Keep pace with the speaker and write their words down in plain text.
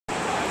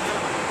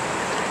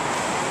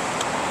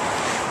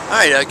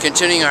Alright,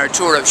 continuing our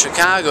tour of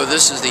Chicago,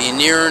 this is the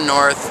near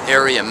north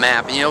area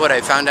map. And you know what I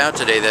found out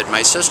today? That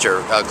my sister,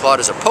 Claud,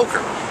 is a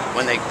poker.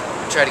 When they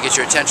try to get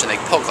your attention, they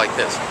poke like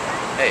this.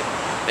 Hey,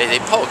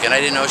 they poke, and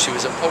I didn't know she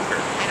was a poker.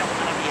 I don't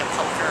want to be a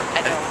poker.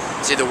 I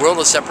don't. See, the world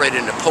is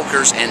separated into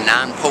pokers and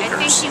non-pokers.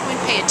 I think he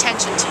wouldn't pay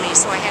attention to me,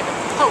 so I had to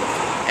poke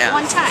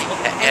one time.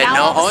 And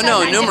now all of a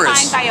sudden I'm numerous.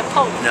 defined by a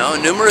poke. No,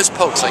 numerous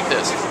pokes like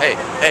this. Hey,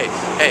 hey,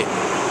 hey.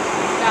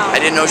 No, I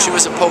didn't know she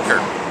was a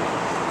poker.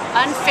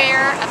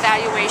 Unfair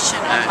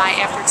evaluation of my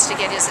efforts to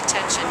get his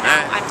attention.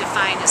 Now I'm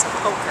defined as a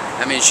poker.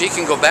 I mean, she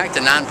can go back to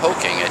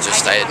non-poking. I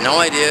had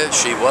no idea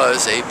she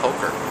was a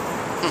poker.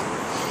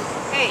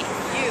 Hey,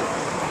 you,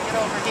 get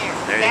over here.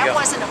 There you go. That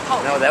wasn't a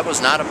poke. No, that was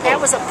not a poke. That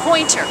was a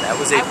pointer. That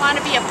was I want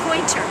to be a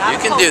pointer, not a You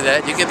can poker. do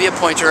that. You can be a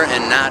pointer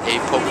and not a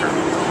poker.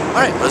 All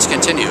right, let's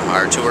continue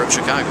our tour of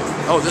Chicago.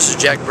 Oh, this is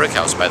Jack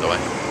Brickhouse, by the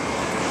way.